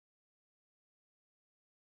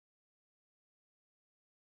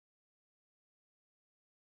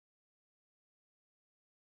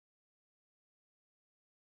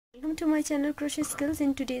Welcome to my channel Crochet Skills.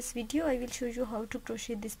 In today's video I will show you how to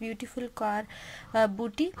crochet this beautiful car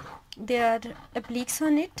booty. There are appliques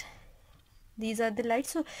on it. These are the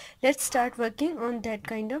lights. So let's start working on that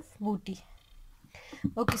kind of booty.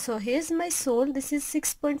 Okay, so here's my sole. This is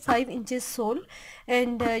 6.5 inches sole,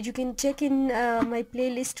 and you can check in my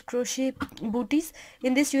playlist crochet booties.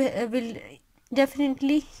 In this you will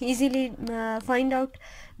definitely easily find out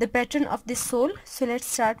the pattern of this sole. So let's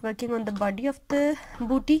start working on the body of the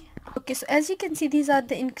booty. Okay, so as you can see, these are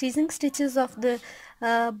the increasing stitches of the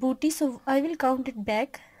booty. So I will count it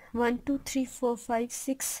back: 1 2 3 4 5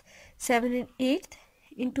 6 7 and 8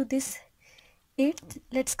 into this 8th.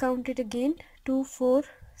 Let's count it again: 2 4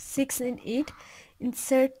 6 and 8.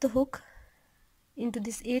 Insert the hook into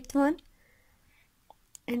this 8th one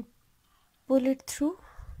and pull it through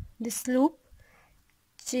this loop.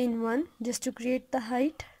 Chain 1 just to create the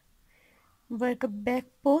height. Work a back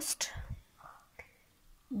post,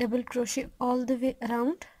 double crochet all the way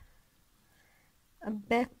around, a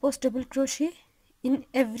back post, double crochet in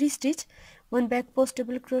every stitch. One back post,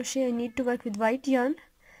 double crochet. I need to work with white yarn.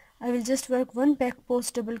 I will just work one back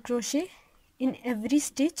post, double crochet in every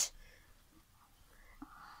stitch.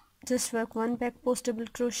 Just work one back post, double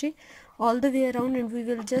crochet all the way around, and we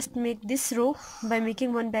will just make this row by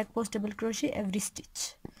making one back post, double crochet every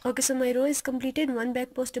stitch. Okay, so my row is completed. One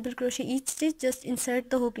back post, double crochet each stitch. Just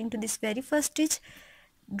insert the hook into this very first stitch,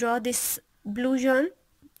 draw this blue yarn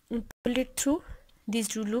and pull it through these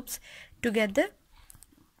two loops together.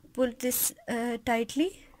 Pull this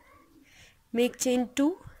tightly, make chain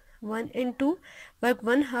 2, 1 and 2, work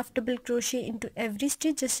one half double crochet into every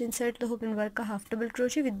stitch. Just insert the hook and work a half double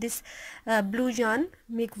crochet with this blue yarn.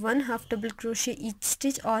 Make one half double crochet each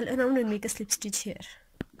stitch all around and make a slip stitch here.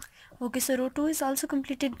 Okay, so row 2 is also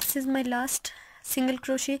completed. This is my last single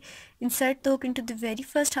crochet. Insert the hook into the very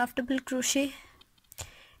first half double crochet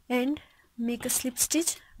and make a slip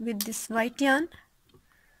stitch with this white yarn.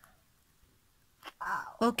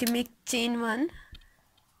 Okay, make chain 1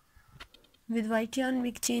 with white yarn,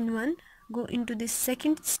 make chain 1, go into this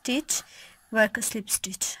second stitch, work a slip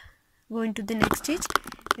stitch, go into the next stitch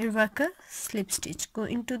and work a slip stitch, go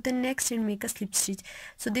into the next and make a slip stitch.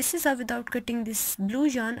 So this is how, without cutting this blue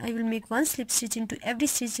yarn, I will make one slip stitch into every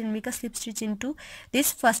stitch and make a slip stitch into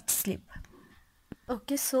this first slip.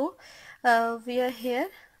 Okay, so we are here,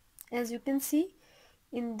 as you can see,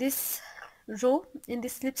 in this row, in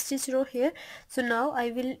this slip stitch row here. So now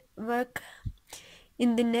I will work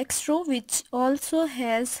in the next row, which also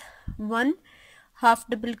has one half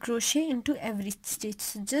double crochet into every stitch.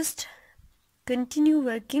 So just continue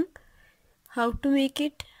working how to make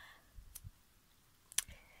it.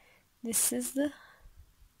 This is the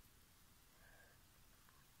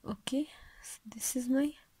okay, so this is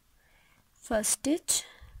my first stitch.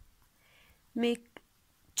 Make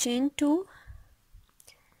chain 2.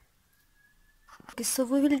 Okay, so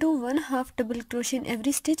we will do one half double crochet in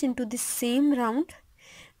every stitch into this same round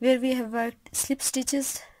where we have worked slip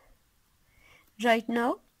stitches right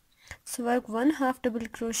now. So work one half double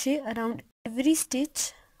crochet around every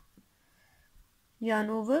stitch, yarn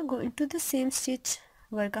over, go into the same stitch,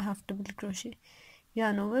 work a half double crochet,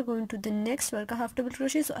 yarn over, go into the next, work a half double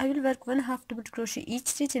crochet. So I will work one half double crochet each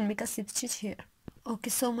stitch and make a slip stitch here. Okay,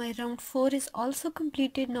 so my round 4 is also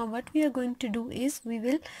completed. Now what we are going to do is we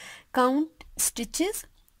will count stitches: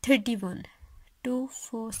 31, 2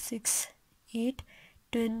 4 6 8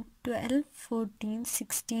 10 12 14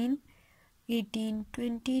 16 18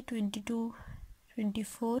 20 22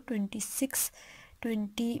 24 26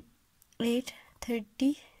 28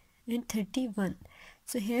 30 and 31.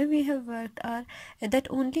 So here we have worked our, that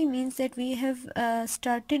only means that we have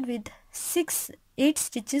started with 8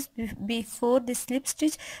 stitches before the slip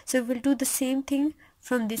stitch. So we will do the same thing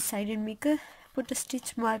from this side and put a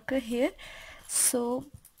stitch marker here. So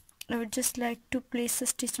I would just like to place a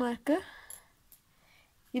stitch marker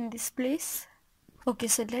in this place. Okay,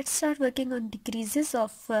 so let's start working on decreases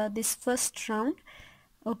of this first round.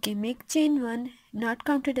 Okay, make chain 1, not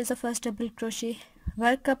counted as a first double crochet,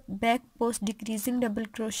 work up back post decreasing double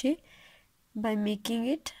crochet by making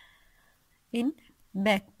it in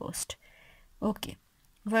back post. Okay,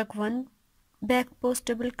 work one back post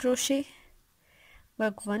double crochet,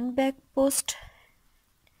 work one back post,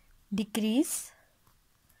 decrease,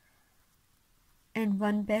 and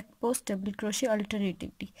one back post double crochet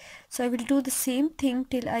alternatively. So I will do the same thing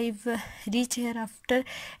till I've reach here after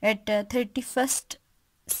at 31st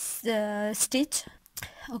stitch.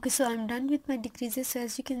 Okay, so I'm done with my decreases. So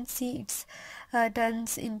as you can see, it's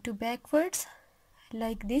turns into backwards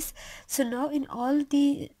like this. So now in all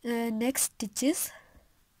the next stitches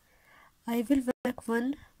I will work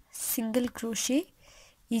one single crochet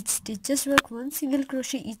each stitch. Just work one single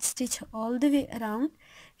crochet each stitch all the way around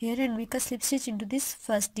here and make a slip stitch into this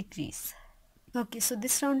first decrease. Okay, so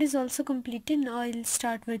this round is also completed. Now I'll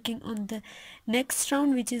start working on the next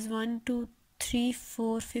round, which is 1 2 3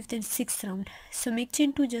 4 5th and 6th round. So make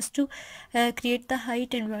chain 2 just to create the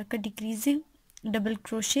height and work a decreasing double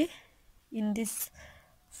crochet in this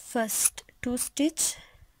first 2 stitch,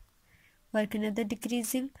 work another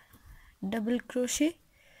decreasing double crochet.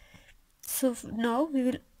 So now we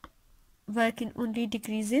will work in only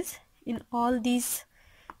decreases in all these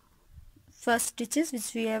first stitches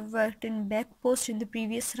which we have worked in back post in the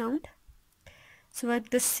previous round. So work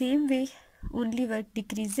the same way, only work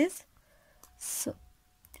decreases. So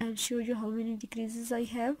I'll show you how many decreases I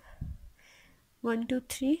have. 1 2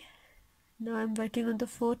 3. Now I'm working on the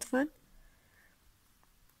 4th one.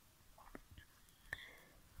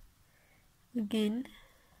 Again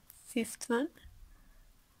 5th one,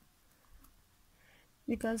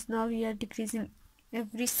 because now we are decreasing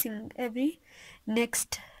every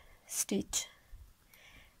next stitch.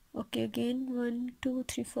 Okay, again 1 2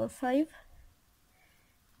 3 4 5.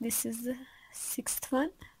 This is the 6th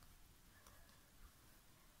one.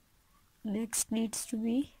 Next needs to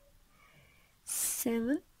be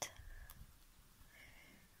 7th,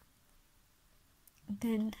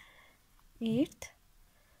 then 8th,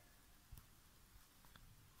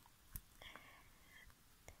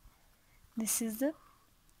 this is the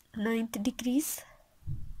 9th decrease.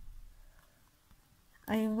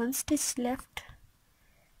 I have one stitch left,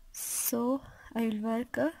 so I will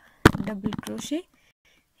work a double crochet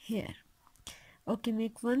here. Okay,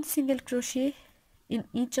 make one single crochet in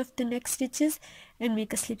each of the next stitches and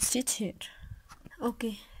make a slip stitch here.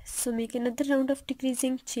 Okay, so make another round of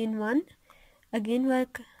decreasing, chain 1, again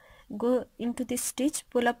work, go into this stitch,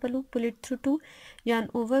 pull up a loop, pull it through 2, yarn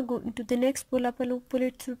over, go into the next, pull up a loop, pull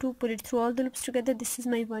it through 2, pull it through all the loops together. This is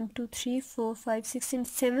my 1 2 3 4 5 6 and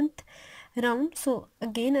 7th round. So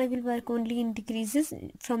again I will work only in decreases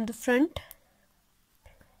from the front.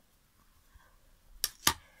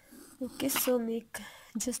 Okay, so make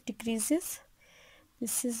just decreases.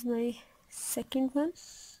 This is my second one,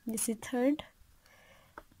 this is third.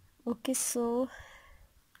 Okay, so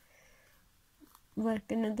work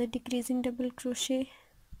another decreasing double crochet,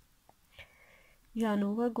 yarn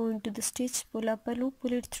over, go into the stitch, pull up a loop,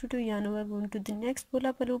 pull it through 2, yarn over, go into the next, pull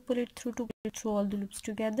up a loop, pull it through 2, pull it through all the loops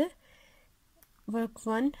together, work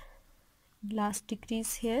one last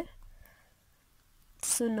decrease here.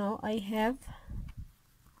 So now I have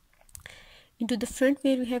into the front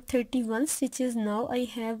where we have 31 stitches. Now I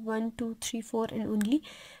have 1 2 3 4 and only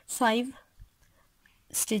 5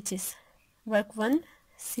 stitches. Work one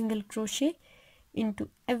single crochet into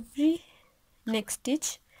every next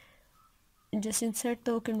stitch, and just insert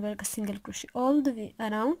the hook and work a single crochet all the way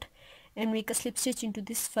around and make a slip stitch into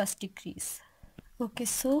this first decrease. Okay,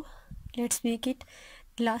 so let's make it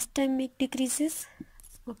last time make decreases.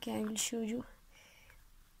 Okay, I will show you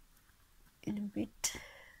in a bit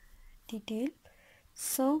detail.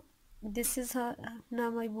 So this is how now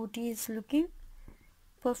my booty is looking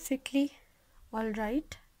perfectly all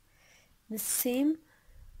right, the same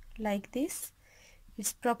like this,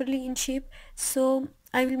 it's properly in shape. So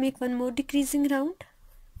I will make one more decreasing round.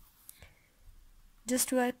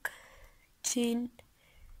 Just work chain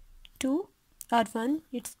 2 or 1,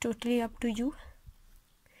 it's totally up to you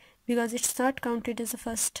because it's not counted as a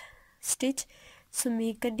first stitch. So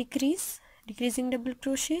make a decreasing double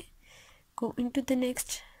crochet, go into the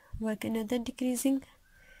next, work another decreasing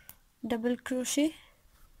double crochet,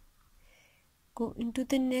 go into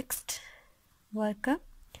the next, work a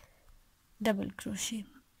double crochet,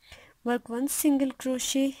 work one single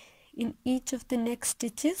crochet in each of the next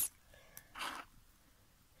stitches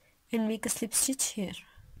and make a slip stitch here.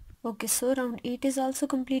 Okay, so round 8 is also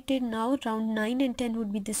completed. Now round 9 and 10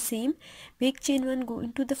 would be the same. Make chain 1, go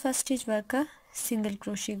into the first stitch, work a single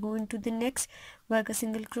crochet, go into the next, work a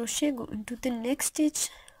single crochet, go into the next stitch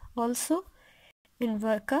also and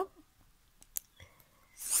work a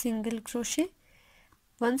single crochet,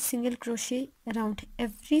 one single crochet around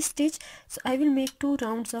every stitch. So I will make 2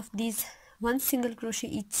 rounds of these one single crochet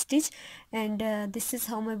each stitch, and this is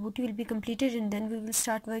how my booty will be completed, and then we will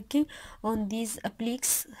start working on these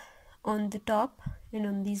appliques on the top and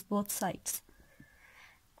on these both sides.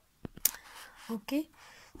 Okay,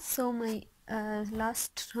 so my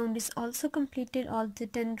last round is also completed, all the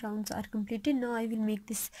 10 rounds are completed. Now I will make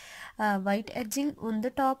this white edging on the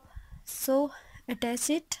top. So attach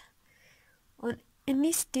it on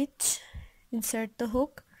any stitch, insert the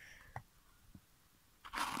hook,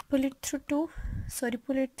 pull it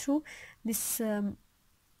through this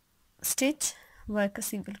stitch, work a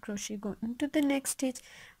single crochet, go into the next stitch,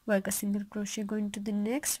 work a single crochet, go into the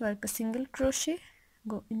next, work a single crochet,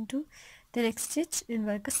 go into the next stitch and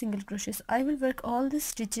work a single crochet. So I will work all the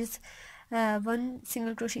stitches, one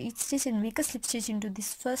single crochet each stitch, and make a slip stitch into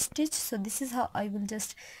this first stitch. So this is how I will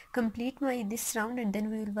just complete my this round, and then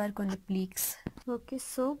we will work on the pleats. Okay,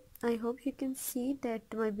 so I hope you can see that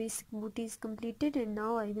my basic booty is completed, and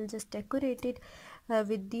now I will just decorate it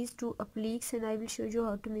with these two appliques, and I will show you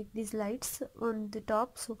how to make these lights on the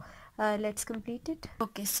top. So let's complete it.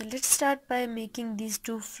 Okay, so let's start by making these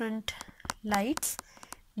two front lights,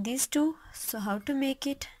 these two. So how to make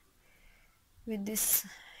it? With this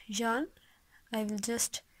yarn I will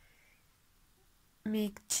just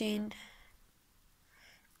make a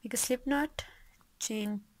slip knot,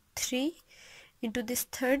 chain 3, into this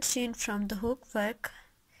third chain from the hook, work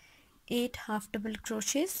 8 half double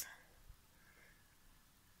crochets,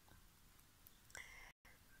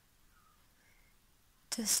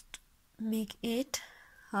 just make 8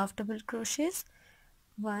 half double crochets,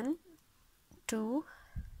 1 2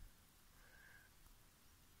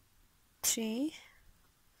 3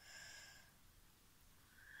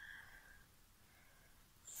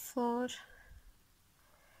 4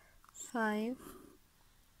 5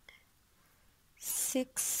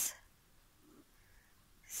 6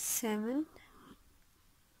 7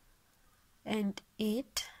 and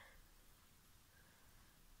 8.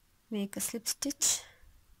 Make a slip stitch,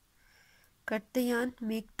 cut the yarn,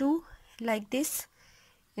 make 2 like this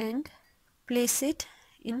and place it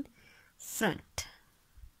in front.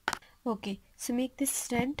 Okay, so make this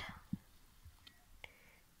red,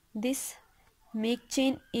 this, make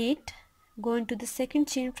chain 8, go into the second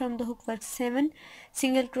chain from the hook, work 7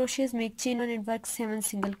 single crochets, make chain 1 and work 7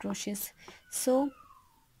 single crochets. So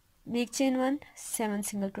make chain 1, 7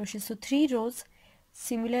 single crochets, so 3 rows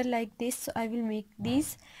similar like this. So I will make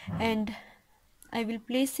these and I will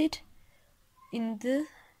place it in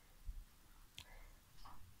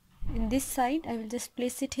this side. I will just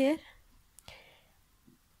place it here.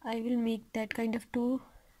 I will make that kind of 2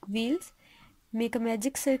 wheels, make a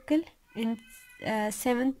magic circle and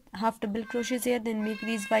 7 half double crochets here, then make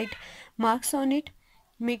these white marks on it,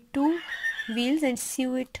 make 2 wheels and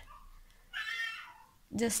sew it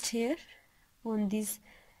just here on this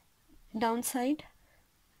downside.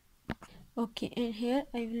 Okay, and here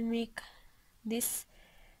I will make this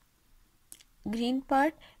green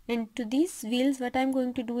part, and to these wheels what I'm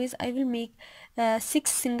going to do is I will make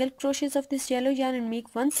 6 single crochets of this yellow yarn and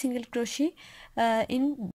make 1 single crochet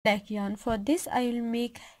in black yarn. For this I will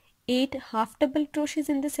make 8 half double crochets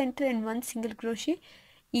in the center and 1 single crochet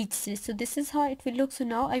each stitch. So this is how it will look. So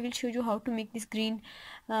now I will show you how to make this green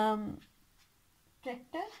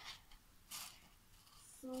tractor.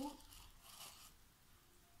 So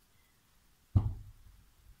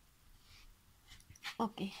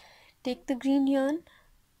okay, take the green yarn,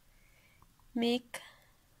 make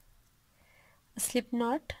a slip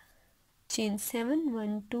knot, chain 7,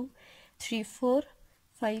 1 2 3 4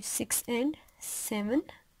 5 6 and 7,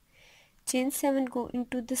 chain 7, go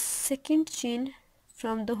into the second chain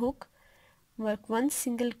from the hook, work 1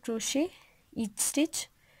 single crochet each stitch,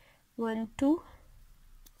 1 2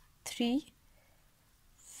 3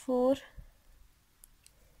 4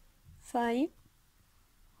 5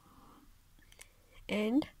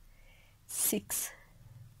 and 6,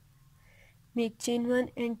 make chain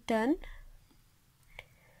 1 and turn,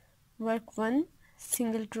 work 1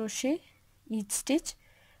 single crochet each stitch,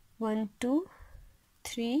 1 2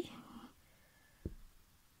 3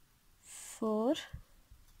 4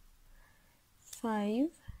 5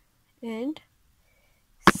 and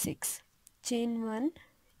 6, chain 1,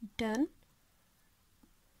 turn,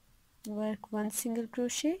 work 1 single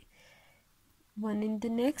crochet, 1 in the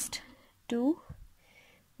next, 2,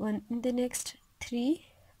 1 in the next, 3,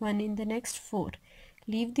 1 in the next, 4,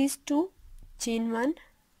 leave these 2, chain 1,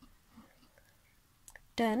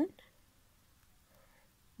 turn,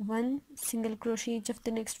 1 single crochet each of the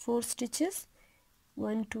next 4 stitches,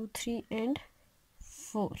 1 2 3 and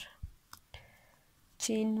 4,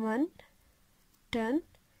 chain 1, turn,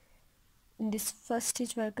 in this first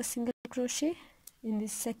stitch work a single crochet, in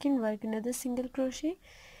this second work another single crochet,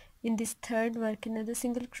 in this third work another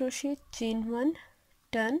single crochet, chain 1,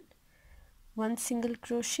 turn, 1 single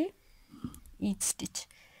crochet each stitch,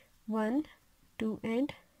 1 2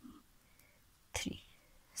 and 3.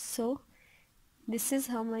 So this is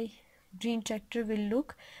how my green tractor will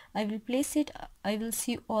look. I will place it, I will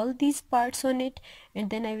see all these parts on it, and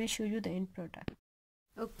then I will show you the end product.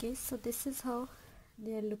 Okay, so this is how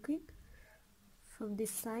they are looking from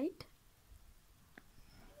this side.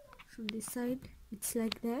 From this side it's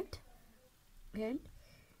like that, and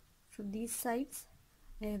from these sides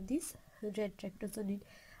I have these red tractors on it.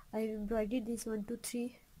 I have embroidered these 1 2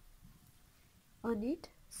 3 on it.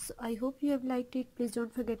 So I hope you have liked it. Please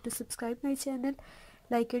don't forget to subscribe my channel,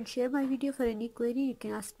 like and share my video. For any query you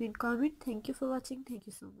can ask me in comment. Thank you for watching. Thank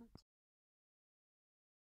you so much.